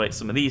we can fight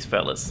some of these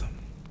fellas.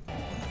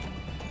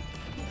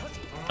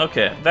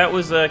 Okay, that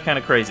was kind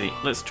of crazy.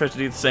 Let's try to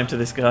do the same to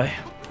this guy.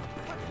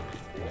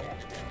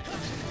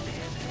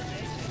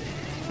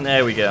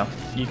 There we go.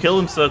 You kill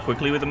him so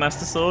quickly with the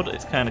Master Sword,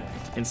 it's kind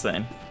of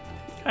insane.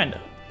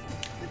 Kinda.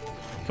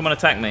 Come on,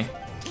 attack me.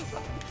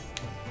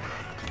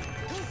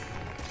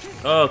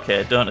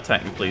 Okay, don't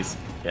attack me, please.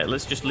 Yeah,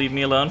 let's just leave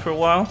me alone for a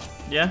while.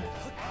 Yeah?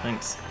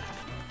 Thanks.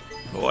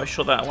 Oh, I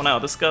shot that one out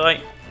of the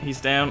sky.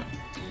 He's down.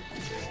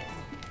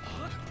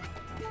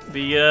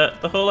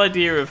 The whole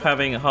idea of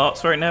having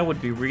hearts right now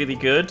would be really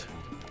good.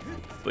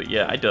 But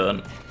yeah, I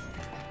don't.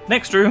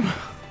 Next room.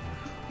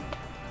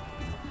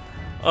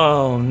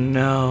 Oh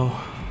no.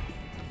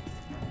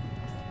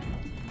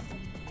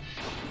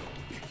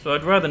 So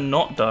I'd rather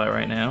not die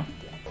right now.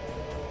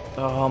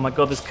 Oh my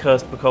god, there's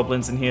cursed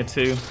bokoblins in here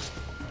too.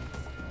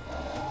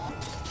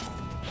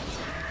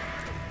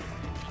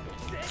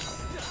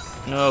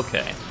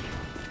 Okay.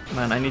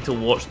 Man, I need to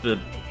watch the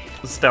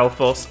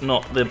Stalfos,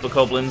 not the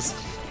bokoblins.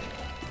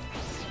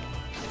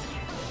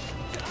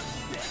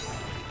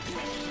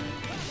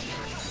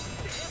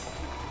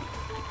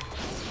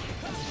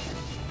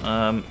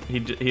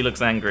 He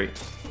looks angry.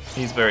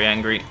 He's very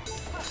angry.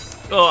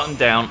 Oh, I'm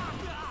down.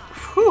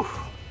 Whew.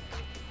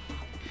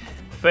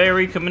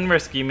 Fairy, come and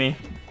rescue me.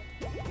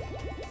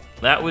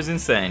 That was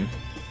insane.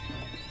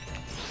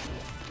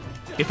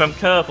 If I'm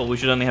careful, we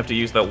should only have to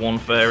use that one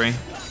fairy.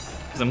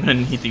 Because I'm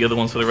going to need the other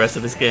ones for the rest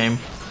of this game.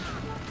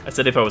 I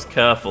said if I was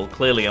careful.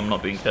 Clearly I'm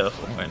not being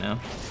careful right now.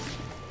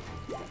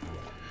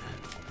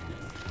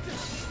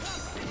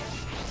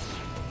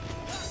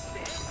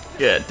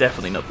 Yeah,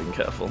 definitely not being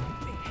careful.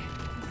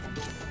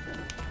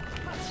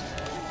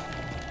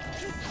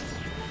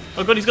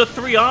 Oh god, he's got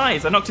 3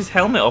 eyes! I knocked his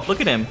helmet off, look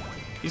at him.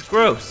 He's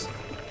gross.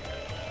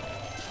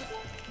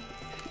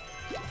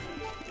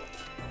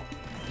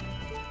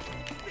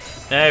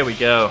 There we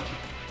go.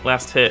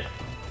 Last hit.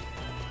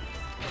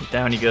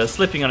 Down he goes,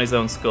 slipping on his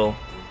own skull.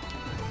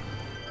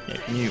 Yeah,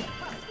 can you...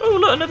 Oh,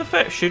 look, another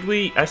fetch. Should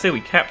we... I say we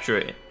capture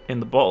it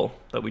in the bottle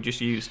that we just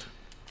used.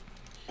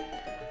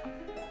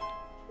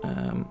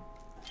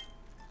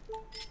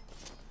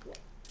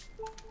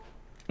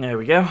 There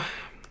we go.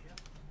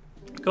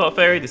 Got a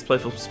fairy. This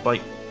playful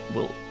spike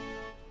will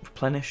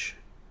replenish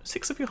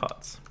 6 of your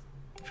hearts.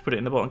 If you put it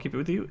in the bottle and keep it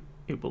with you,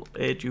 it will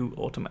aid you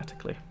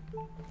automatically.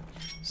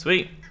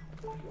 Sweet.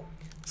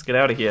 Let's get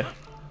out of here.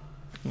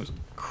 It was a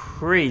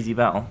crazy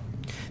battle.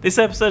 This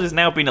episode has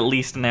now been at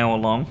least an hour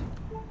long.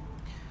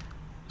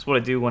 That's what I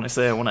do when I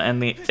say I want to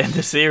end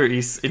the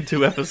series in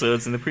 2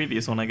 episodes in the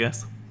previous one, I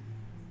guess.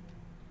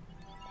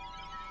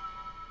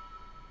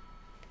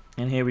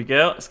 And here we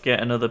go. Let's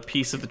get another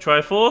piece of the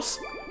Triforce.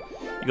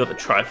 You got the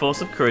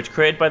Triforce of Courage.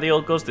 Created by the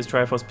old gods, this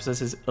Triforce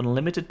possesses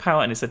unlimited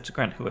power and is said to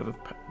grant whoever...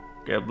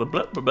 Blah, blah,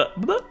 blah, blah,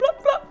 blah,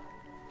 blah.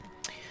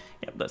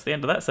 Yep, that's the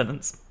end of that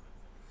sentence.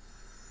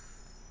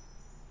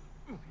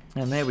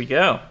 And there we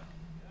go.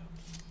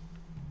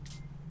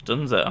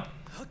 Dunzo.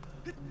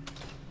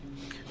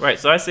 Right,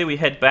 so I say we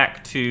head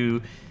back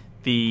to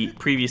the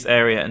previous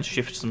area and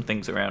shift some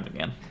things around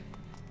again.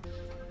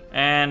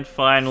 And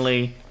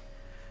finally...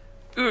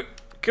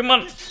 come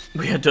on!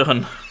 We are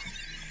done.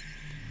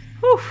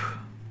 Whew.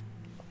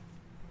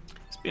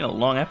 It's been a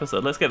long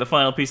episode. Let's get the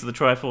final piece of the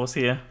Triforce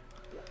here.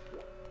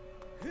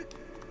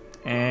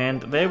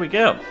 And there we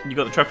go. You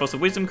got the Triforce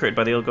of Wisdom, created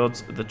by the old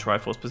gods. The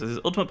Triforce possesses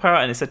ultimate power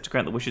and is said to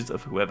grant the wishes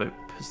of whoever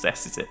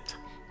possesses it.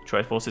 The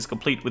Triforce is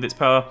complete with its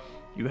power.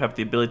 You have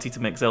the ability to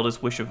make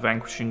Zelda's wish of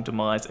vanquishing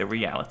demise a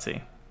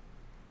reality.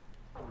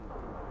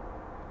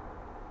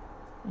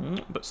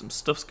 But some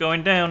stuff's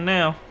going down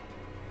now.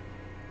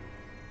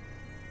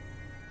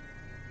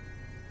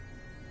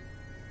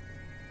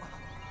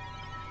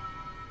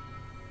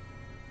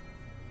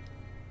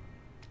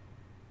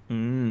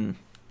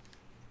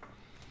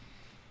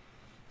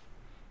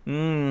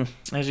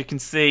 As you can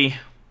see,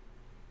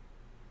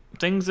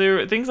 things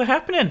are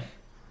happening.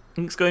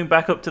 Link's going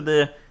back up to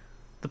the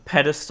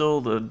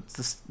pedestal, the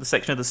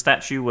section of the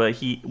statue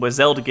where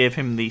Zelda gave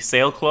him the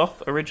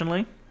sailcloth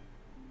originally,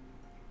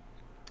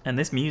 and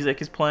this music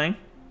is playing.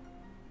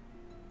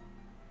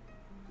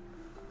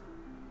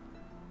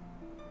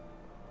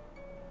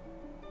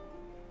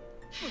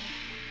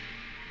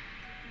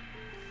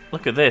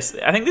 Look at this.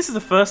 I think this is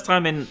the first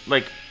time in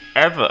like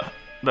ever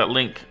that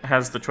Link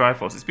has the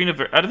Triforce. It's been I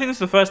don't think this is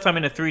the first time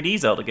in a 3D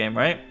Zelda game,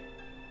 right?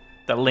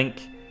 That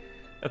Link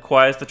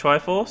acquires the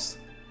Triforce.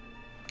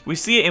 We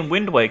see it in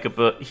Wind Waker,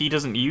 but he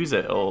doesn't use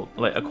it or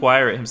like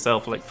acquire it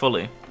himself like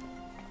fully.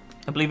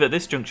 I believe at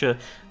this juncture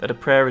that a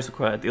prayer is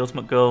required. The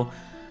ultimate goal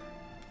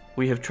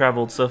we have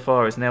travelled so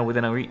far is now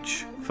within our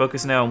reach.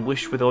 Focus now and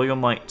wish with all your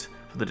might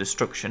for the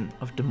destruction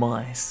of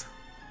demise.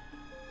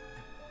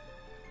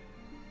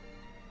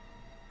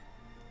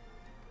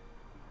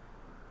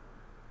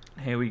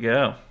 Here we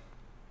go.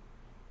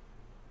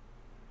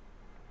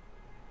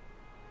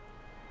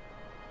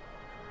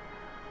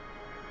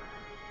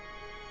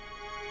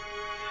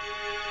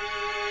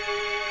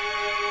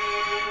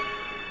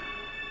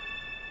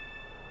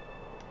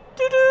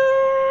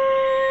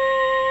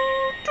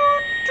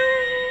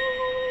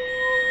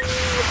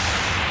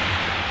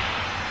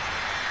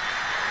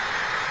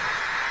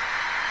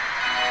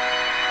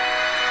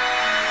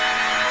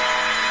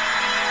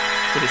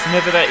 But it's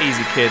never that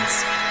easy,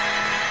 kids.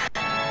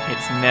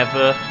 It's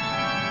never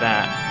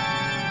that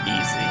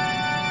easy.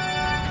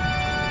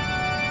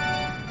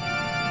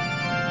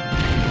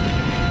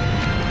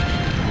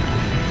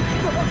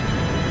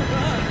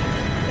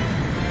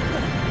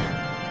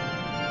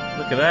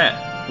 Look at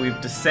that. We've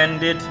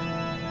descended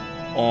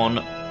on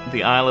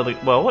the Isle of the...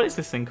 Well, what is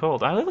this thing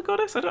called? Isle of the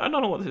Goddess? I don't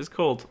know what this is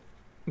called.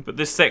 But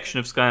this section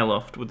of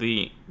Skyloft with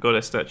the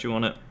goddess statue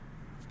on it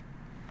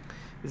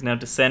is now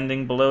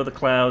descending below the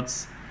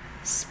clouds,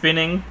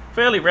 spinning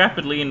fairly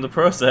rapidly in the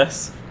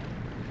process.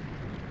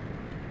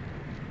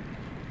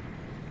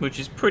 Which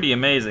is pretty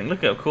amazing.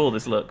 Look how cool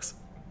this looks.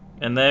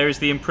 And there is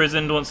the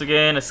imprisoned once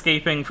again,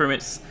 escaping from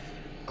its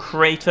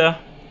crater.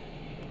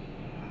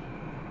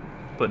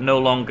 But no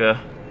longer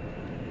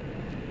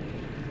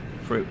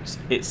fruits.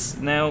 It's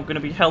now going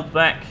to be held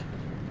back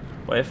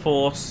by a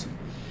force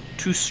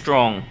too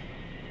strong,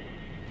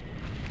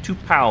 too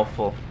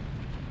powerful.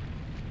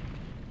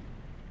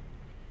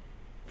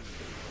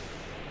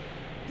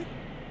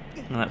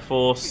 And that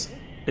force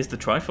is the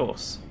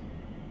Triforce.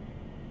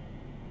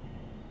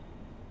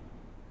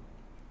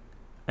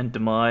 And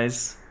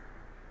demise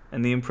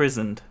and the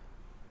imprisoned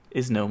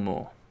is no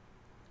more.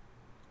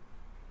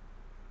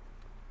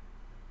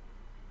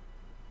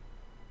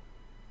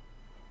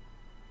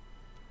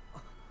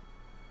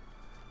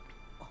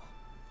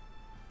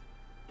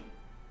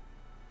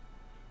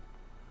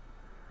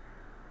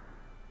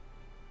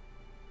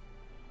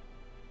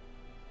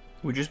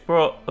 We just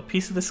brought a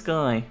piece of the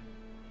sky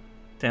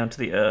down to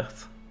the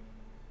earth.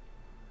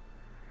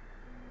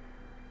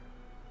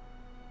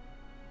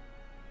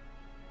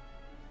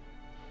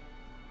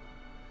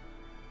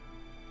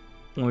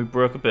 And we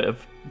broke a bit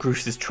of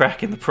Groos's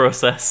track in the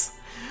process.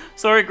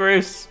 Sorry,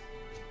 Groos.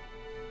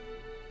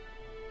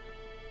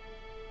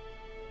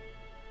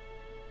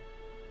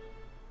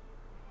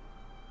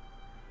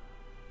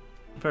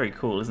 Very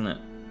cool, isn't it?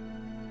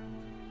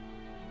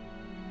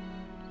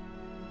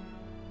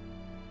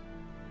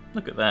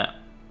 Look at that.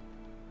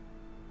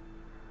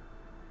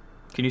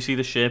 Can you see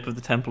the shape of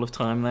the Temple of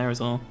Time there as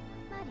well?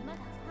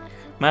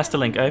 Master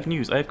Link, I have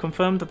news. I have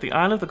confirmed that the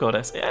Isle of the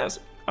Goddess, yes,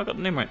 I got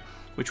the name right,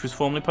 which was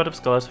formerly part of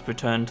Skyloft, have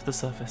returned to the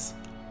surface.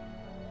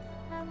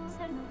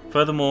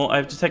 Furthermore, I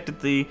have detected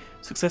the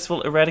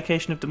successful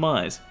eradication of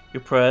demise.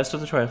 Your prayers to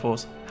the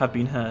Triforce have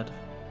been heard.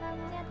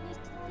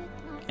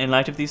 In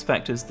light of these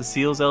factors, the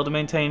seal Zelda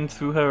maintained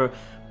through her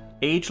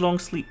age-long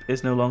sleep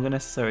is no longer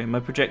necessary. My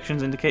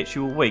projections indicate she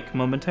will wake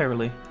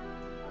momentarily.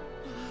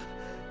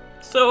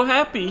 So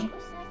happy!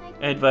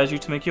 I advise you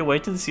to make your way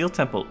to the Seal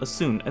Temple as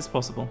soon as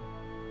possible.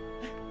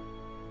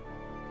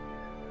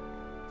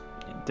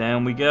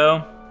 Down we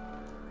go.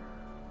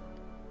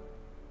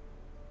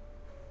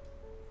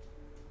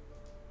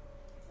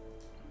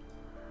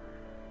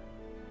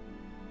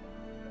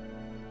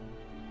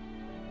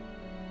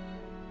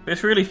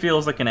 This really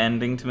feels like an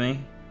ending to me.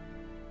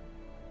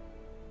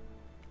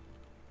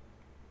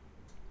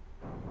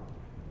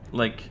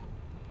 Like,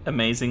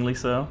 amazingly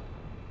so.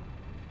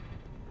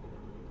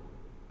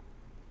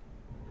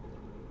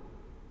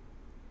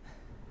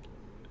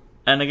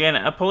 And again,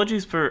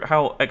 apologies for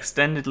how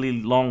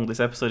extendedly long this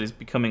episode is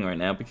becoming right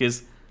now,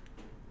 because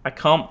I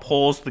can't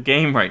pause the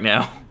game right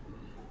now.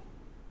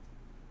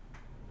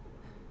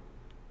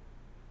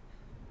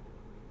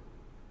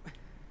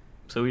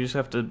 So we just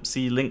have to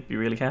see Link be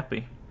really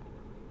happy.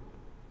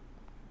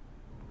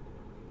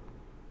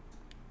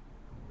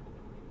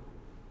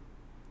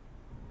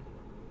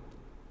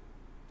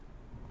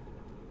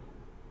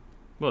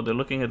 Well, they're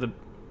looking at the...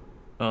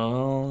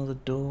 Oh, the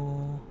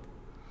door.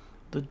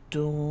 The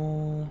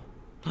door.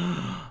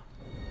 And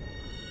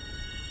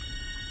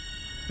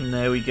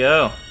there we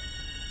go.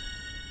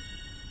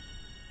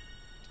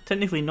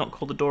 Technically not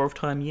called the Door of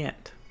Time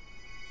yet.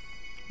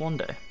 One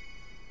day.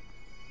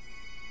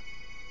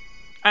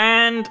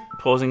 And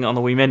pausing on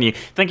the Wii menu.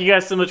 Thank you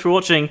guys so much for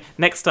watching.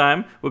 Next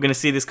time, we're going to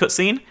see this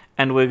cutscene,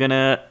 and we're going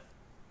to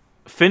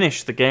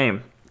finish the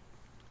game.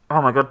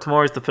 Oh my god,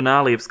 tomorrow is the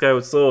finale of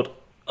Skyward Sword.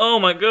 Oh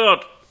my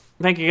god!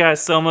 Thank you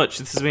guys so much.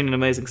 This has been an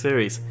amazing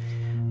series.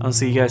 I'll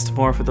see you guys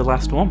tomorrow for the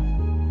last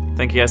one.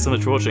 Thank you guys so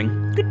much for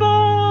watching.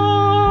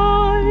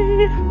 Goodbye!